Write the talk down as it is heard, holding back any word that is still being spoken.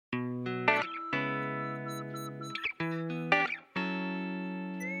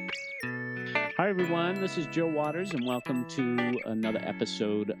Hi, everyone. This is Joe Waters, and welcome to another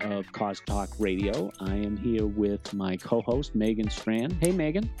episode of Cause Talk Radio. I am here with my co-host, Megan Strand. Hey,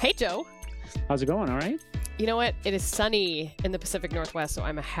 Megan. Hey, Joe. How's it going? All right? You know what? It is sunny in the Pacific Northwest, so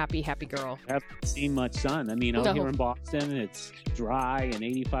I'm a happy, happy girl. I haven't seen much sun. I mean, out here in Boston, it's dry and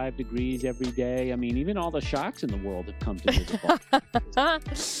 85 degrees every day. I mean, even all the sharks in the world have come to visit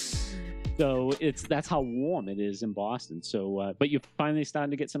Boston. So that's how warm it is in Boston. So, but you're finally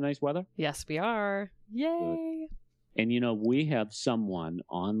starting to get some nice weather? Yes, we are. Yay. Good. And, we have someone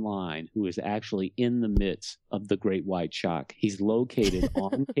online who is actually in the midst of the great white shark. He's located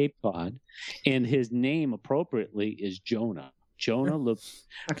on Cape Cod, and his name appropriately is Jonah. Jonah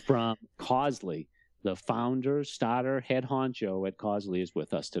from Causley, the founder, starter, head honcho at Causley is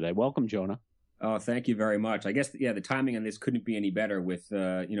with us today. Welcome, Jonah. Oh, thank you very much. I guess, the timing on this couldn't be any better with,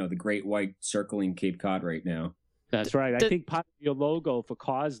 the great white circling Cape Cod right now. That's right. I think part of your logo for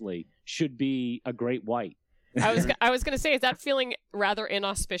Causley should be a great white. I was going to say, is that feeling rather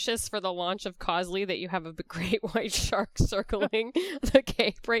inauspicious for the launch of Causley that you have a great white shark circling the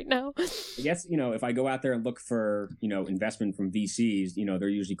Cape right now? I guess, if I go out there and look for, investment from VCs, they're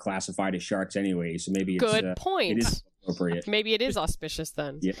usually classified as sharks anyway. So maybe it's good point. It is appropriate. Maybe it is auspicious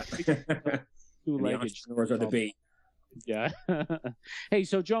then. Yeah. Two-legged entrepreneurs are the bait. Yeah. Hey,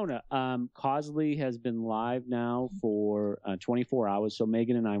 so Jonah, Causley has been live now for 24 hours. So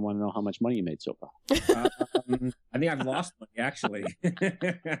Megan and I want to know how much money you made so far. I think I've lost money, actually.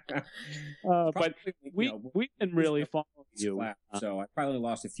 But we've been really following you. So I probably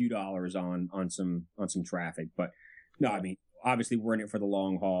lost a few dollars on some traffic. But no, I mean, obviously we're in it for the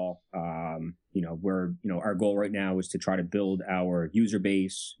long haul. Our goal right now is to try to build our user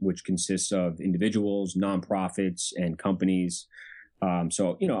base, which consists of individuals, nonprofits, and companies. I'm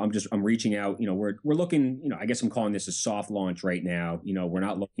reaching out, we're looking, I guess I'm calling this a soft launch right now. We're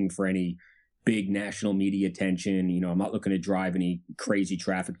not looking for any big national media attention. I'm not looking to drive any crazy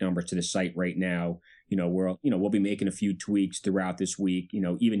traffic numbers to the site right now. We'll be making a few tweaks throughout this week.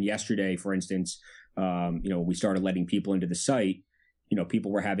 Even yesterday, for instance, we started letting people into the site.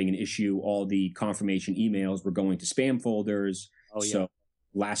 People were having an issue. All the confirmation emails were going to spam folders. Oh, yeah. So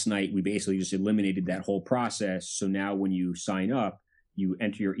last night, we basically just eliminated that whole process. So now when you sign up, you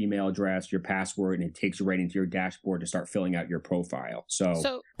enter your email address, your password, and it takes you right into your dashboard to start filling out your profile.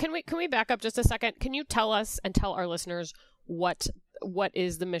 So can we back up just a second? Can you tell us and tell our listeners what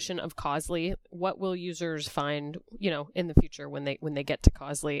is the mission of Causley? What will users find, in the future when they get to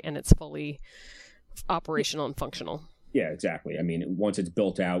Causley and it's fully operational and functional? Yeah, exactly. I mean, once it's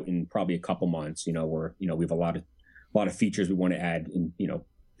built out in probably a couple months, we have a lot of features we want to add in,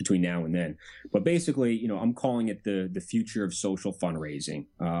 between now and then. But basically, I'm calling it the future of social fundraising.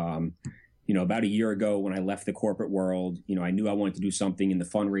 About a year ago when I left the corporate world, I knew I wanted to do something in the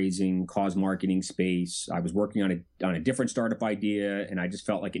fundraising, cause marketing space. I was working on a different startup idea, and I just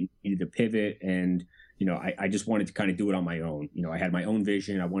felt like it needed to pivot. And I just wanted to kind of do it on my own. I had my own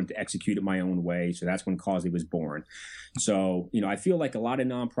vision. I wanted to execute it my own way. So that's when Causley was born. So, I feel like a lot of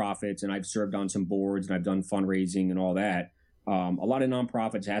nonprofits, and I've served on some boards and I've done fundraising and all that. A lot of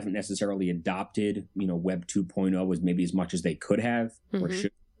nonprofits haven't necessarily adopted, Web 2.0 as much as they could have or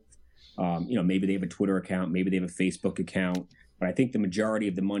should. Maybe they have a Twitter account, maybe they have a Facebook account. But I think the majority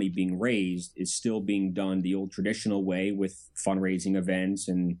of the money being raised is still being done the old traditional way with fundraising events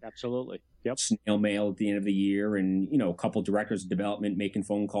and absolutely, yep, snail mail at the end of the year, and a couple directors of development making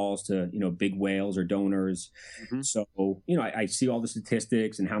phone calls to big whales or donors. Mm-hmm. So I see all the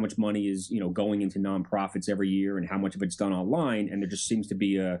statistics and how much money is going into nonprofits every year and how much of it's done online, and there just seems to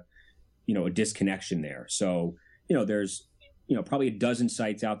be a disconnection there. So there's probably a dozen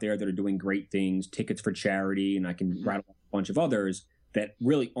sites out there that are doing great things, Tickets for Charity, and I can rattle off a bunch of others that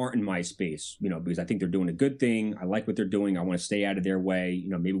really aren't in my space, because I think they're doing a good thing. I like what they're doing. I want to stay out of their way.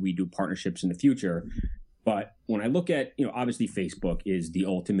 Maybe we do partnerships in the future. But when I look at, obviously Facebook is the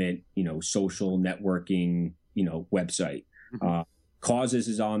ultimate, social networking, website. Mm-hmm. Causes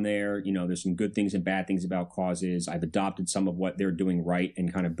is on there. There's some good things and bad things about Causes. I've adopted some of what they're doing right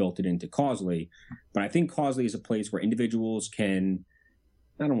and kind of built it into Causley. But I think Causley is a place where individuals can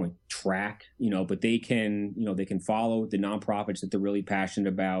not only track, but they can follow the nonprofits that they're really passionate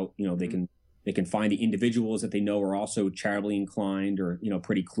about. They can find the individuals that they know are also charitably inclined or,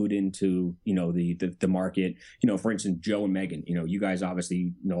 pretty clued into, the market. For instance, Joe and Megan, you guys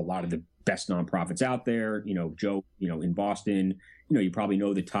obviously know a lot of the best nonprofits out there. Joe, in Boston, you probably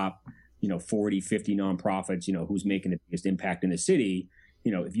know the top, 40, 50 nonprofits, who's making the biggest impact in the city.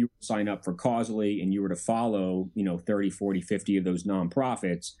 If you sign up for Causley and you were to follow, 30, 40, 50 of those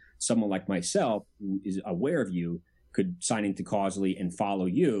nonprofits, someone like myself who is aware of you could sign into Causely and follow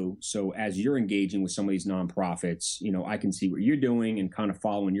you. So as you're engaging with some of these nonprofits, I can see what you're doing and kind of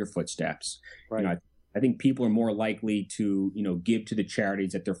follow in your footsteps. Right. I think people are more likely to, give to the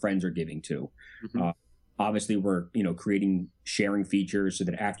charities that their friends are giving to. Mm-hmm. Obviously, we're, creating sharing features so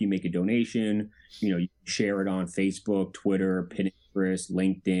that after you make a donation, you share it on Facebook, Twitter, Pinterest,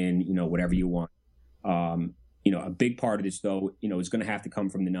 LinkedIn, whatever you want. A big part of this, though, is going to have to come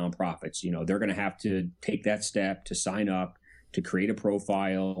from the nonprofits. They're going to have to take that step to sign up, to create a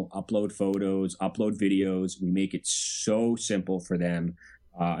profile, upload photos, upload videos. We make it so simple for them.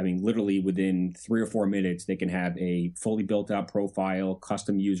 Literally within 3 or 4 minutes, they can have a fully built out profile,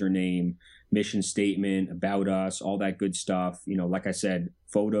 custom username, mission statement, about us, all that good stuff. Like I said,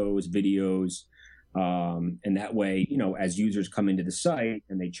 photos, videos. And that way, as users come into the site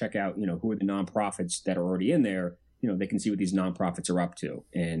and they check out, who are the nonprofits that are already in there, they can see what these nonprofits are up to.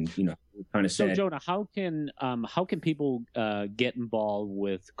 And, kind of said. So, Jonah, how can people get involved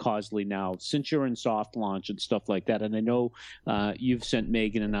with Causely now, since you're in soft launch and stuff like that? And I know you've sent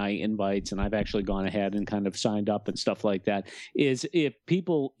Megan and I invites, and I've actually gone ahead and kind of signed up and stuff like that. Is if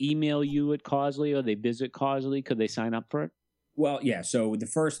people email you at Causely or they visit Causely, could they sign up for it? Well, yeah. So the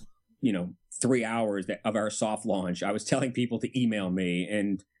first, 3 hours of our soft launch, I was telling people to email me,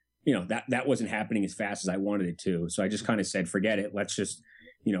 and that wasn't happening as fast as I wanted it to. So I just kind of said, forget it. Let's just,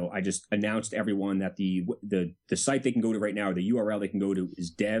 I just announced to everyone that the site they can go to right now, or the URL they can go to, is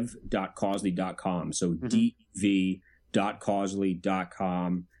dev.causely.com. So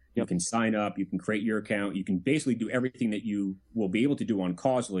dev.causely.com. You can sign up. You can create your account. You can basically do everything that you will be able to do on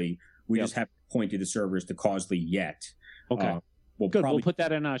Causely. We just haven't pointed the servers to Causely yet. Okay. Good. We'll put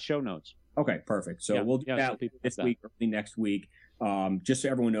that in our show notes. Okay, perfect. So we'll do that this week, early next week. Just so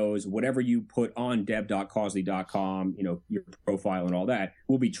everyone knows, whatever you put on dev.causely.com, your profile and all that,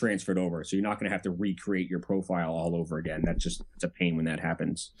 will be transferred over. So you're not going to have to recreate your profile all over again. It's a pain when that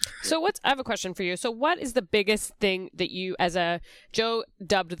happens. So I have a question for you. So what is the biggest thing that you, Joe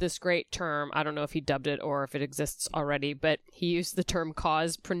dubbed this great term, I don't know if he dubbed it or if it exists already, but he used the term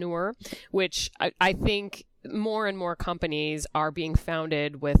causepreneur, which I think more and more companies are being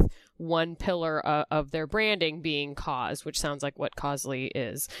founded with one pillar of their branding being cause, which sounds like what Causely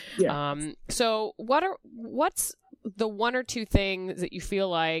is. Yeah. So what's the one or two things that you feel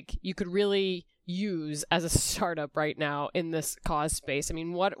like you could really use as a startup right now in this cause space? I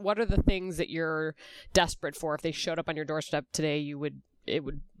mean, what are the things that you're desperate for? If they showed up on your doorstep today, it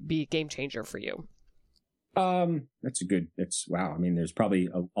would be a game changer for you. Wow. I mean, there's probably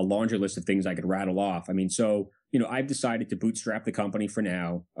a laundry list of things I could rattle off. I mean, so, I've decided to bootstrap the company for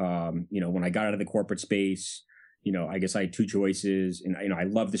now. When I got out of the corporate space, I guess I had two choices, and, I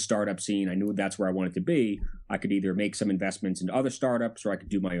love the startup scene. I knew that's where I wanted to be. I could either make some investments into other startups or I could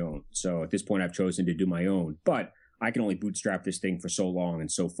do my own. So at this point, I've chosen to do my own, but I can only bootstrap this thing for so long and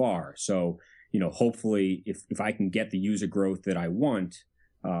so far. So, hopefully if I can get the user growth that I want,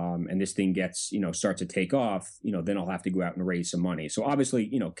 and this thing gets, starts to take off, then I'll have to go out and raise some money. So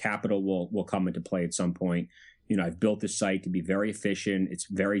obviously, capital will come into play at some point. I've built this site to be very efficient. It's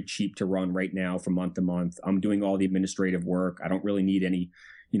very cheap to run right now from month to month. I'm doing all the administrative work. I don't really need any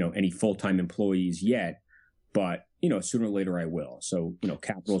full-time employees yet, but, sooner or later I will. So,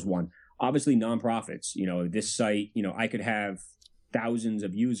 capital is one. Obviously nonprofits, this site, I could have thousands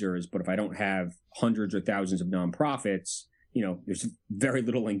of users, but if I don't have hundreds or thousands of nonprofits, there's very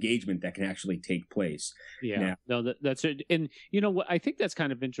little engagement that can actually take place. Yeah, that's it. And what I think that's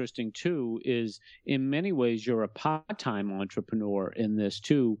kind of interesting too is, in many ways, you're a part-time entrepreneur in this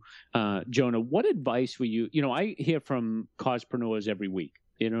too, Jonah. What advice would you? I hear from causepreneurs every week.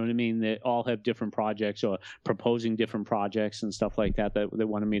 You know what I mean? They all have different projects or proposing different projects and stuff like that they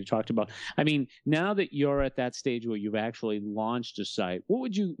wanted me to talk about. I mean, now that you're at that stage where you've actually launched a site,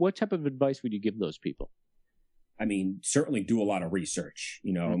 what type of advice would you give those people? I mean, certainly do a lot of research.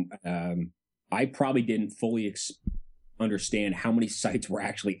 I probably didn't fully understand how many sites were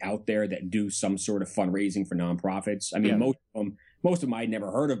actually out there that do some sort of fundraising for nonprofits. I mean, most of them I'd never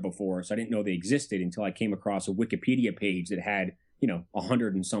heard of before, so I didn't know they existed until I came across a Wikipedia page that had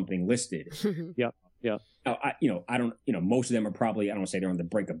 100 and something listed. Yep. Now, I don't, most of them are probably, I don't want to say they're on the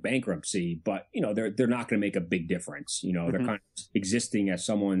brink of bankruptcy, but, they're not going to make a big difference. They're kind of existing as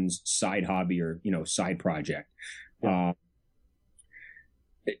someone's side hobby or, side project. Yeah.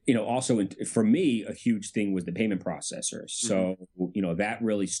 Also for me, a huge thing was the payment processor. So, that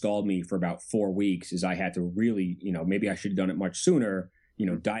really stalled me for about 4 weeks, as I had to really, maybe I should have done it much sooner,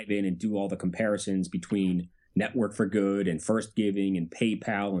 dive in and do all the comparisons between, Network for Good and First Giving and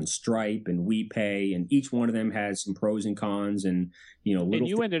PayPal and Stripe and WePay, and each one of them has some pros and cons. And and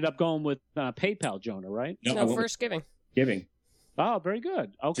you ended up going with PayPal, Jonah, right? No, First Giving. Oh, very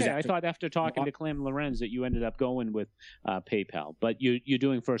good. Okay, Exactly. I thought after talking to Clem Lorenz that you ended up going with PayPal, but you're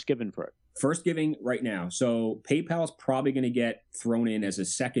doing First Giving for it. First Giving right now. So PayPal is probably going to get thrown in as a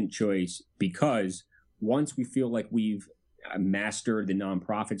second choice, because once we feel like we've mastered the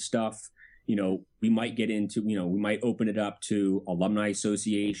nonprofit stuff, we might get into, we might open it up to alumni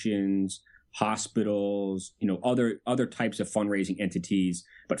associations, hospitals, other types of fundraising entities.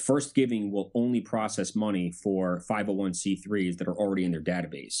 But First Giving will only process money for 501c3s that are already in their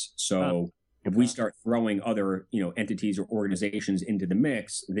database. So if we start throwing other, entities or organizations into the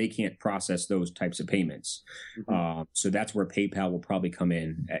mix, they can't process those types of payments. Mm-hmm. So that's where PayPal will probably come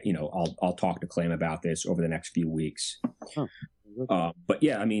in. I'll talk to Clem about this over the next few weeks. But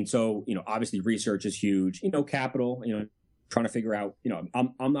yeah, I mean, so, obviously research is huge, capital, trying to figure out,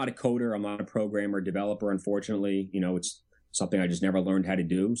 I'm not a coder. I'm not a programmer, developer, unfortunately. It's something I just never learned how to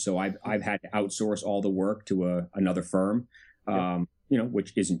do. So I've had to outsource all the work to another firm,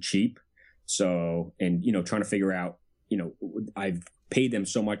 which isn't cheap. So, and, trying to figure out, I've paid them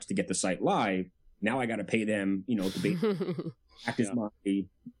so much to get the site live. Now I got to pay them, to act as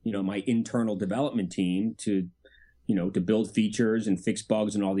my internal development team to build features and fix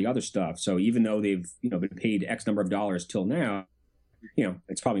bugs and all the other stuff. So even though they've, been paid X number of dollars till now,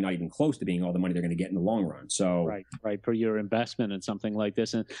 it's probably not even close to being all the money they're going to get in the long run. So right for your investment in something like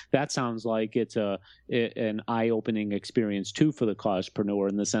this, and that sounds like it's an eye-opening experience too for the cospreneur,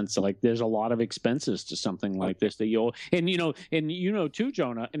 in the sense of, like, there's a lot of expenses to something like this that too,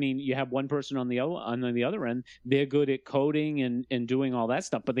 Jonah. I mean, you have one person on the other end. They're good at coding and doing all that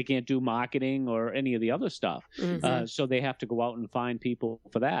stuff, but they can't do marketing or any of the other stuff. Mm-hmm. So they have to go out and find people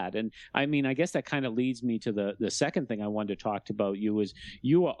for that. And I mean, I guess that kind of leads me to the second thing I wanted to talk about you is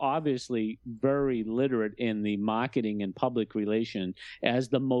you are obviously very literate in the marketing and public relation, as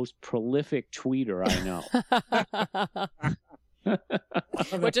the most prolific tweeter I know.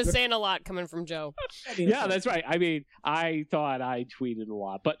 Which is saying a lot coming from Joe. Yeah, that's right. I mean, I thought I tweeted a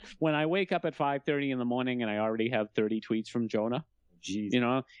lot, but when I wake up at 5:30 in the morning and I already have 30 tweets from Jonah, Jeez. You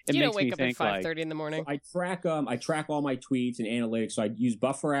don't wake up at 5:30 in the morning. So I track all my tweets and analytics. So I use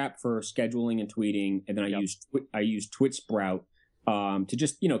Buffer app for scheduling and tweeting, and then I use TwitSprout to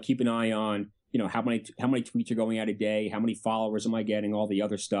just keep an eye on how many tweets are going out a day, how many followers am I getting, all the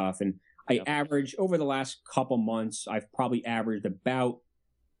other stuff. And I average, over the last couple months, I've probably averaged about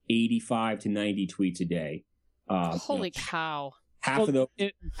 85 to 90 tweets a day. Holy cow. Half of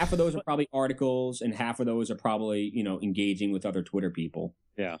those are probably articles, and half of those are probably, engaging with other Twitter people.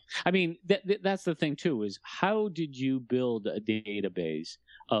 Yeah. I mean, that's the thing too, is how did you build a database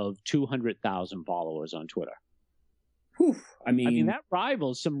of 200,000 followers on Twitter? Whew. I mean, that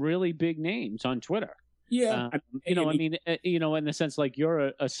rivals some really big names on Twitter. Yeah. in the sense, like,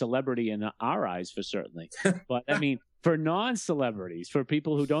 you're a celebrity in our eyes, for certainly. But I mean, for non-celebrities, for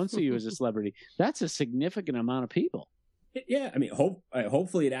people who don't see you as a celebrity, that's a significant amount of people. Yeah, I mean,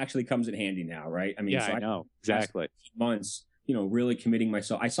 hopefully it actually comes in handy now, right? I mean, I know exactly. Months, really committing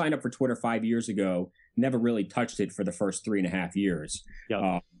myself. I signed up for Twitter 5 years ago. Never really touched it for the first 3.5 years.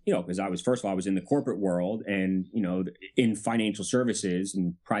 Yep. Because I was in the corporate world, and in financial services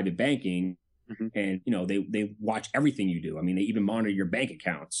and private banking, mm-hmm. and they watch everything you do. I mean, they even monitor your bank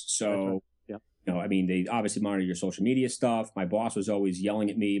accounts. So. I mean, they obviously monitor your social media stuff. My boss was always yelling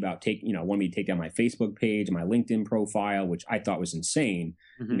at me about wanting me to take down my Facebook page, my LinkedIn profile, which I thought was insane.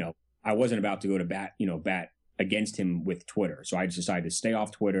 Mm-hmm. I wasn't about to go to bat against him with Twitter. So I just decided to stay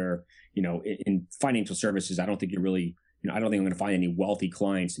off Twitter. In financial services, I don't think you're really, I don't think I'm going to find any wealthy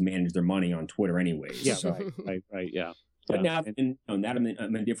clients to manage their money on Twitter anyways. Yeah, so, right, yeah. But now I'm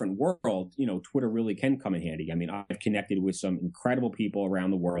in a different world, Twitter really can come in handy. I mean, I've connected with some incredible people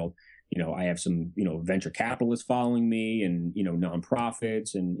around the world. I have some, venture capitalists following me, and,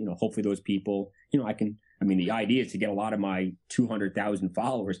 nonprofits, and, hopefully those people, the idea is to get a lot of my 200,000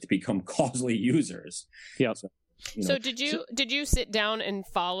 followers to become Causely users. Yeah. So did you sit down and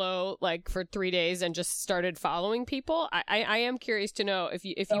follow, like, for 3 days and just started following people? I am curious to know if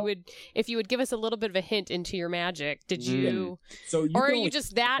you would give us a little bit of a hint into your magic. Did you? Or are you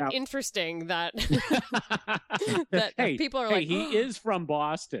just that interesting that people are like, he is from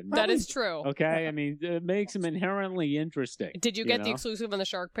Boston. That is true. Okay, I mean, it makes him inherently interesting. Did you get the exclusive on the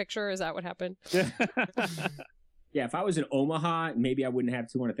shark picture? Is that what happened? Yeah, if I was in Omaha, maybe I wouldn't have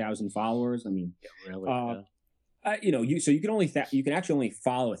 200,000 followers. I mean, really. You can actually only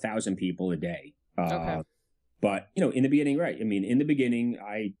follow 1,000 people a day. Okay. But, in the beginning, right. I mean, in the beginning,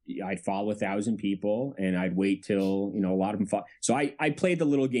 I'd follow 1,000 people and I'd wait till, a lot of them follow. So I played the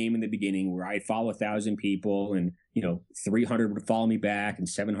little game in the beginning where I'd follow 1,000 people and, 300 would follow me back and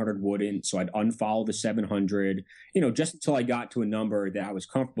 700 wouldn't. So I'd unfollow the 700, just until I got to a number that I was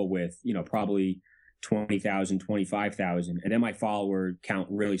comfortable with, probably 20,000, 25,000. And then my follower count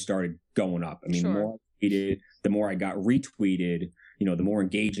really started going up. I mean, Sure. the more I tweeted, the more I got retweeted, the more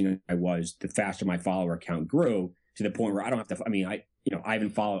engaging I was, the faster my follower count grew, to the point where I don't have to, I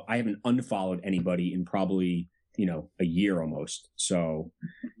haven't unfollowed anybody in probably, a year almost. So,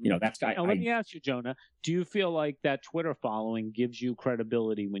 that's, now, let me ask you, Jonah, do you feel like that Twitter following gives you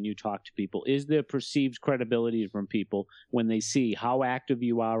credibility when you talk to people? Is there perceived credibility from people when they see how active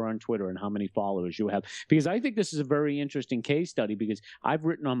you are on Twitter and how many followers you have? Because I think this is a very interesting case study, because I've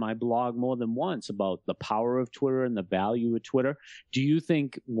written on my blog more than once about the power of Twitter and the value of Twitter. Do you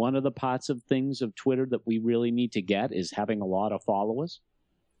think one of the parts of things of Twitter that we really need to get is having a lot of followers?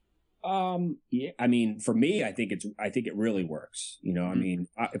 Yeah, I mean, for me, I think it really works. I mean,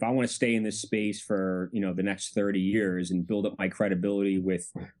 if I want to stay in this space for, the next 30 years and build up my credibility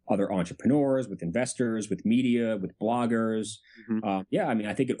with other entrepreneurs, with investors, with media, with bloggers. Yeah, I mean,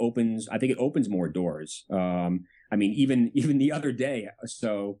 I think it opens more doors. I mean, even the other day,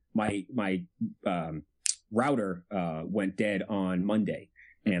 so my router, went dead on Monday.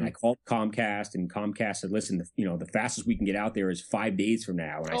 And I called Comcast, and Comcast said, listen, the fastest we can get out there is 5 days from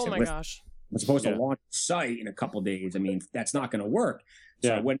now. And I said, gosh. I'm supposed to launch the site in a couple of days. I mean, that's not going to work.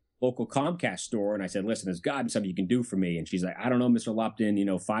 So I went to the local Comcast store and I said, listen, there's got to be something you can do for me. And she's like, I don't know, Mr.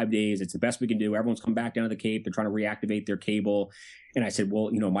 Lupton, 5 days. It's the best we can do. Everyone's come back down to the Cape. They're trying to reactivate their cable. And I said,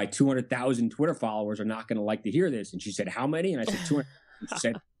 well, my 200,000 Twitter followers are not going to like to hear this. And she said, how many? And I said, 200. She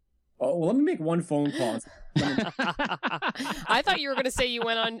said, oh, well, let me make one phone call. I thought you were going to say you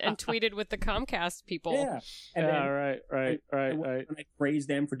went on and tweeted with the Comcast people. Yeah. And then right. I praised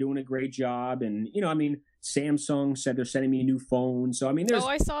them for doing a great job. And, Samsung said they're sending me a new phone. So, I mean,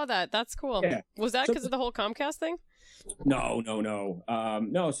 I saw that. That's cool. Yeah. Was that because of the whole Comcast thing? No.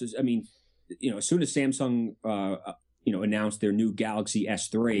 No. So, I mean, as soon as Samsung, announced their new Galaxy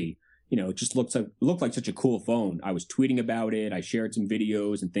S3, it just looked like such a cool phone. I was tweeting about it. I shared some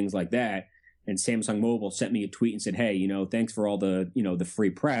videos and things like that. And Samsung Mobile sent me a tweet and said, hey, thanks for all the, the free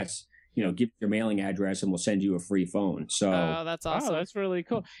press. Give your mailing address and we'll send you a free phone. So, that's awesome. Oh, that's really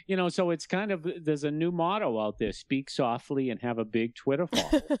cool. So it's kind of, there's a new motto out there: speak softly and have a big Twitter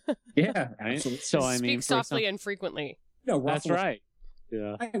follow. Yeah, right? Absolutely. So I mean, speak softly and frequently. That's right.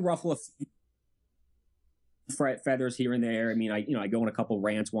 Yeah, I ruffle a few feathers here and there. I mean, I go on a couple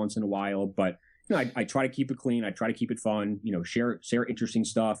rants once in a while, but I try to keep it clean. I try to keep it fun. Share interesting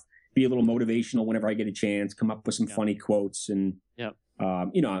stuff. Be a little motivational whenever I get a chance. Come up with some funny quotes, and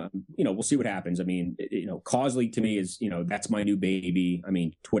we'll see what happens. I mean, Causley to me is that's my new baby. I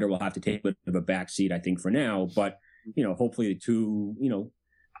mean, Twitter will have to take a bit of a backseat, I think, for now, but hopefully the two,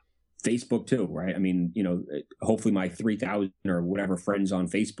 Facebook too, right? I mean, hopefully my 3,000 or whatever friends on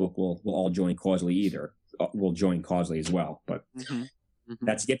Facebook will all join Causley will join Causley as well, but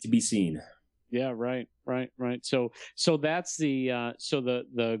that's yet to be seen. Yeah, right. So that's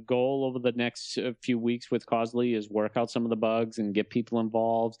the goal over the next few weeks with Causley is work out some of the bugs and get people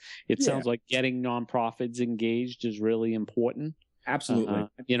involved. It sounds like getting nonprofits engaged is really important. Absolutely.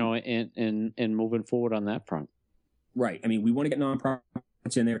 And moving forward on that front. Right. I mean, we want to get nonprofits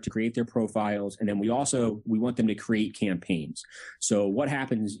in there to create their profiles, and then we want them to create campaigns. So what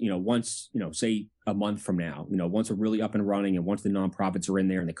happens, once, say a month from now, once we're really up and running and once the nonprofits are in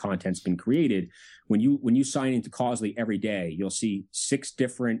there and the content's been created, when you sign into Causley every day, you'll see 6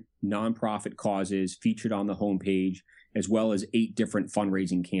 different nonprofit causes featured on the homepage, as well as 8 different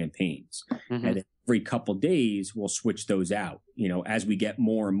fundraising campaigns. And then every couple days, we'll switch those out. As we get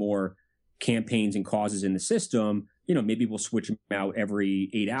more and more campaigns and causes in the system, maybe we'll switch them out every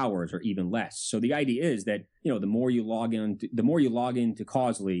 8 hours or even less. So the idea is that, the more you log into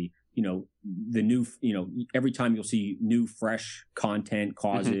Causley, the new, every time you'll see new, fresh content,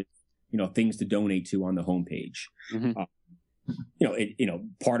 causes, things to donate to on the homepage.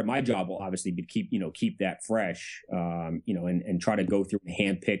 Part of my job will obviously be keep that fresh, and try to go through and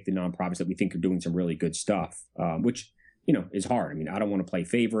handpick the nonprofits that we think are doing some really good stuff, which, is hard. I mean, I don't want to play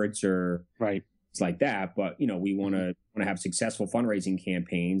favorites or it's like that, but we want to have successful fundraising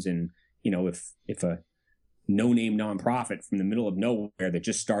campaigns, and if a no-name nonprofit from the middle of nowhere that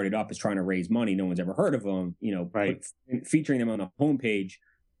just started up is trying to raise money, no one's ever heard of them, featuring them on the homepage,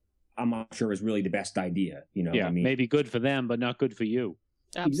 I'm not sure is really the best idea. Maybe good for them, but not good for you.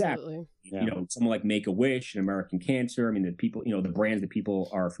 Absolutely. Exactly. Someone like Make-A-Wish and American Cancer. I mean, the people, the brands that people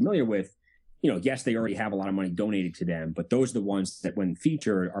are familiar with, yes, they already have a lot of money donated to them, but those are the ones that, when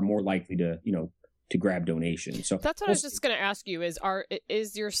featured, are more likely to, to grab donations. So that's what I was just going to ask you: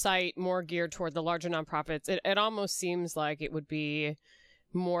 is your site more geared toward the larger nonprofits? It almost seems like it would be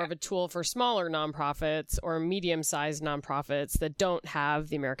more of a tool for smaller nonprofits or medium-sized nonprofits that don't have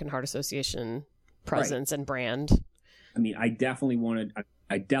the American Heart Association presence and brand. I mean, I definitely want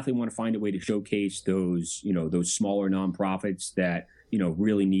to find a way to showcase those, those smaller nonprofits that,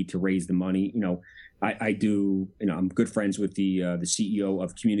 really need to raise the money. I do, I'm good friends with the CEO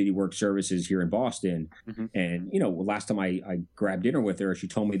of Community Work Services here in Boston. Mm-hmm. And, last time I grabbed dinner with her, she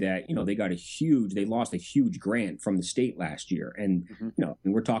told me that, they lost a huge grant from the state last year. And, mm-hmm.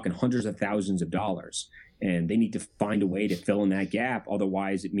 And we're talking hundreds of thousands of dollars, and they need to find a way to fill in that gap.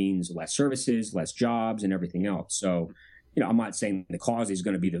 Otherwise it means less services, less jobs, and everything else. So, I'm not saying the cause is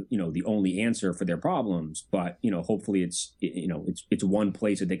going to be the only answer for their problems, but, hopefully it's one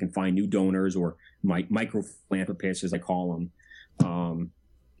place that they can find new donors or micro philanthropists, as I call them.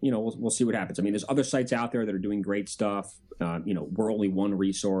 We'll see what happens. I mean, there's other sites out there that are doing great stuff. We're only one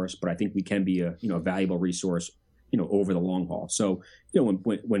resource, but I think we can be a valuable resource, over the long haul. So,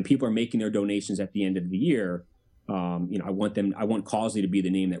 when people are making their donations at the end of the year, I want Causley to be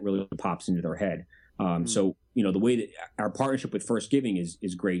the name that really pops into their head. So, the way that our partnership with First Giving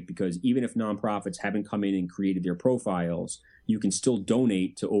is great, because even if nonprofits haven't come in and created their profiles, you can still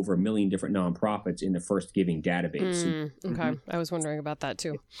donate to over 1 million different nonprofits in the First Giving database. Okay. Mm-hmm. I was wondering about that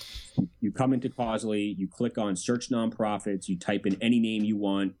too. You come into Causley, you click on search nonprofits, you type in any name you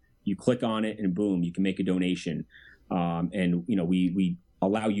want, you click on it, and boom, you can make a donation. We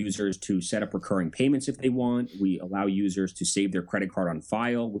allow users to set up recurring payments if they want. We allow users to save their credit card on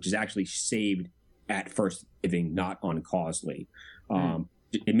file, which is actually saved at First Giving, not on Causley.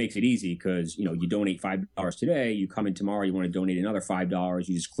 It makes it easy because, you donate $5 today, you come in tomorrow, you want to donate another $5,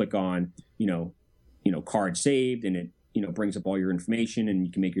 you just click on, card saved, and it, brings up all your information, and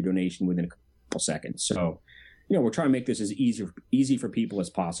you can make your donation within a couple seconds. So, we're trying to make this as easy for people as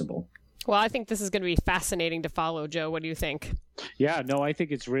possible. Well, I think this is going to be fascinating to follow, Joe. What do you think? Yeah, no, I think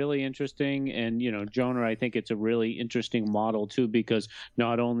it's really interesting. And, Jonah, I think it's a really interesting model, too, because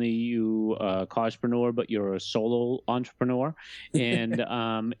not only you causpreneur, but you're a solo entrepreneur, and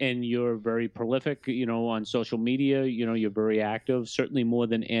and you're very prolific, on social media. You're very active, certainly more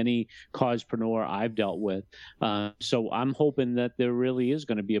than any causpreneur I've dealt with. So I'm hoping that there really is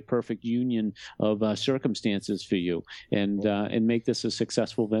going to be a perfect union of circumstances for you, and make this a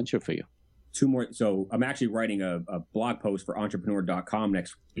successful venture for you. Two more. So I'm actually writing a blog post for entrepreneur.com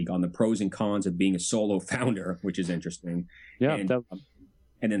next week on the pros and cons of being a solo founder, which is interesting. Yeah.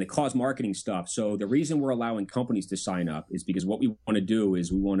 And then the cause marketing stuff. So the reason we're allowing companies to sign up is because what we want to do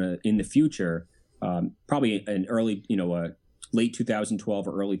is we want to, in the future, probably an early, a late 2012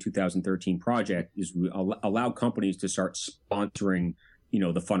 or early 2013 project, is we allow companies to start sponsoring,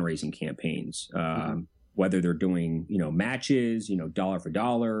 the fundraising campaigns. Whether they're doing, matches, dollar for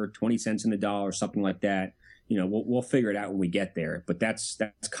dollar, 20 cents in the dollar, something like that. We'll figure it out when we get there. But that's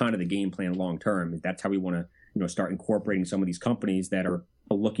kind of the game plan long term. That's how we want to, start incorporating some of these companies that are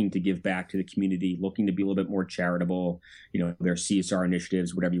looking to give back to the community, looking to be a little bit more charitable, their CSR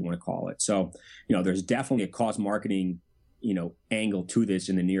initiatives, whatever you want to call it. So, there's definitely a cause marketing angle to this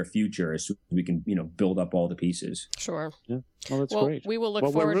in the near future, as we can, build up all the pieces. Sure. Yeah. Well, that's great. We will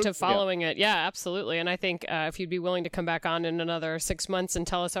look forward to following it. Yeah, absolutely. And I think if you'd be willing to come back on in another 6 months and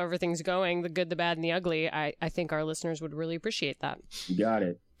tell us how everything's going, the good, the bad, and the ugly, I think our listeners would really appreciate that. You got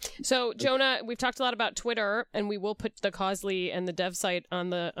it. So, Jonah, we've talked a lot about Twitter, and we will put the Causley and the dev site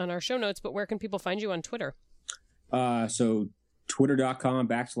on our show notes, but where can people find you on Twitter? So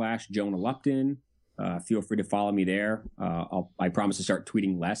twitter.com/Jonah Lupton. Feel free to follow me there. I promise to start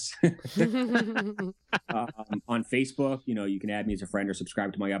tweeting less. On Facebook, you can add me as a friend or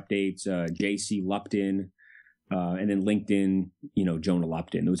subscribe to my updates, JC Lupton, and then LinkedIn, Jonah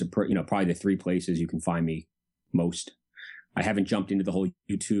Lupton. Those are probably the 3 places you can find me most. I haven't jumped into the whole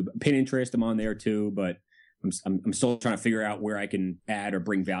YouTube. Pinterest, I'm on there too, but I'm still trying to figure out where I can add or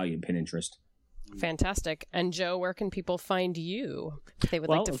bring value in Pinterest. Fantastic. And Joe, where can people find you if they would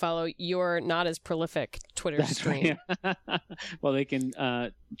like to follow your not as prolific Twitter stream? Right. Well, they can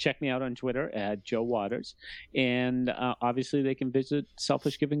check me out on Twitter at Joe Waters. And obviously they can visit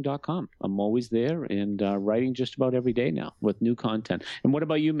selfishgiving.com. I'm always there and writing just about every day now with new content. And what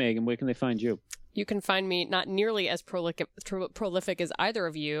about you, Megan? Where can they find you? You can find me not nearly as prolific as either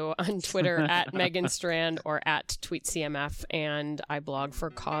of you on Twitter at Megan Strand or at TweetCMF, and I blog for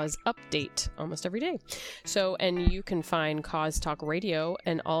Cause Update almost every day. So, and you can find Cause Talk Radio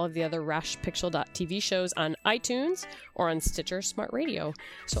and all of the other RashPixel.tv shows on iTunes or on Stitcher Smart Radio.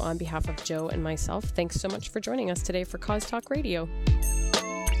 So on behalf of Joe and myself, thanks so much for joining us today for Cause Talk Radio.